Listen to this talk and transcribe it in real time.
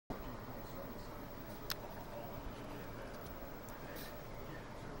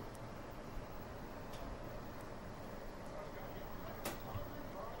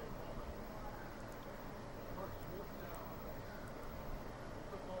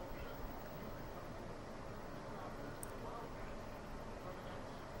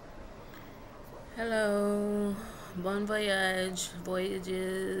Bon voyage,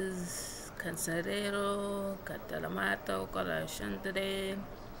 voyages, cancerero, catalamato, corashantere.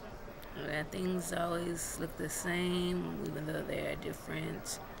 Things always look the same, even though they are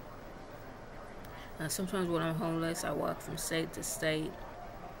different. Sometimes when I'm homeless, I walk from state to state.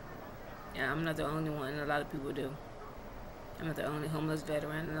 Yeah, I'm not the only one, a lot of people do. I'm not the only homeless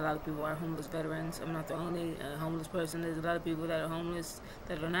veteran, and a lot of people are homeless veterans. I'm not the only homeless person. There's a lot of people that are homeless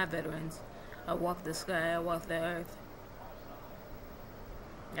that are not veterans. I walk the sky, I walk the earth.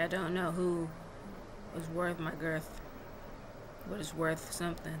 I don't know who is worth my girth, but it's worth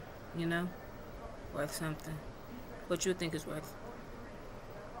something, you know? Worth something. What you think is worth?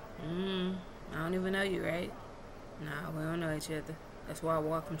 I don't even know you, right? Nah, we don't know each other. That's why I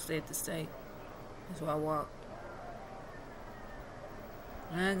walk from state to state. That's why I walk.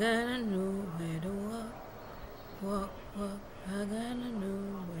 I got a new way to walk, walk, walk. I got a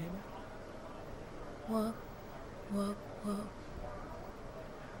new way to walk, walk, walk.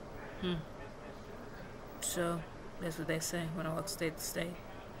 So, that's what they say when I walk state to state.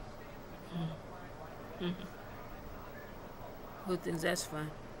 Who thinks that's fun?